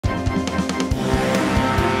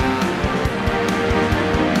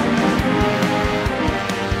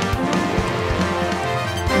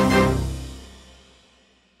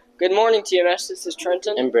Good morning, TMS. This is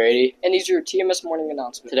Trenton. And Brady. And these are your TMS morning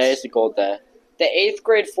announcements. Today is the gold day. The 8th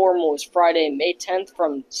grade formal is Friday, May 10th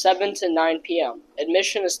from 7 to 9 p.m.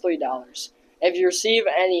 Admission is $3. If you receive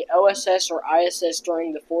any OSS or ISS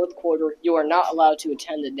during the fourth quarter, you are not allowed to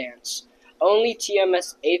attend the dance. Only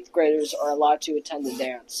TMS 8th graders are allowed to attend the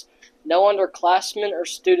dance. No underclassmen or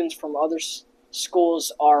students from other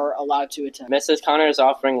schools are allowed to attend. Mrs. Connor is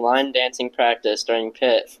offering line dancing practice during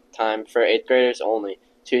pit time for 8th graders only.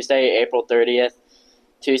 Tuesday, April 30th,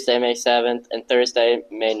 Tuesday, May 7th, and Thursday,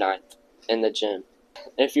 May 9th in the gym.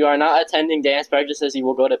 If you are not attending dance practices, you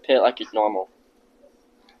will go to pit like normal.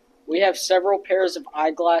 We have several pairs of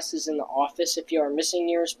eyeglasses in the office. If you are missing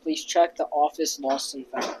yours, please check the office lost and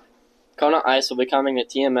found. Kona Ice will be coming to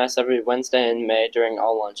TMS every Wednesday in May during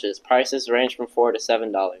all lunches. Prices range from $4 to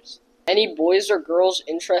 $7. Any boys or girls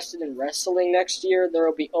interested in wrestling next year, there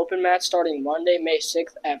will be open mats starting Monday, May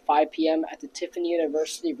 6th at 5 p.m. at the Tiffin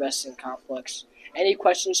University Wrestling Complex. Any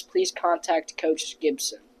questions, please contact Coach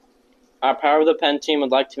Gibson. Our Power of the Pen team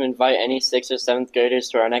would like to invite any 6th or 7th graders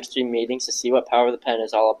to our next 2 meetings to see what Power of the Pen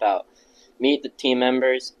is all about. Meet the team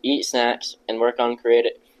members, eat snacks, and work on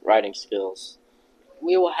creative writing skills.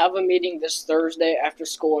 We will have a meeting this Thursday after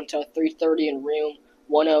school until 3:30 in room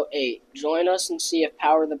 108. Join us and see if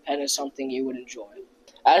Power of the Pen is something you would enjoy.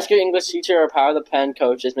 Ask your English teacher or Power of the Pen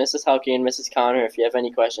coaches, Mrs. Helke and Mrs. Connor, if you have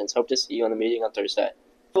any questions. Hope to see you on the meeting on Thursday.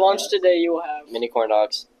 For lunch today, you will have Mini corn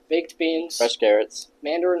dogs, baked beans, fresh carrots,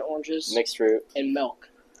 mandarin oranges, mixed fruit, and milk.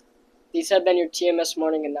 These have been your TMS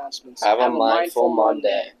morning announcements. Have a mindful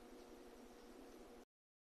Monday.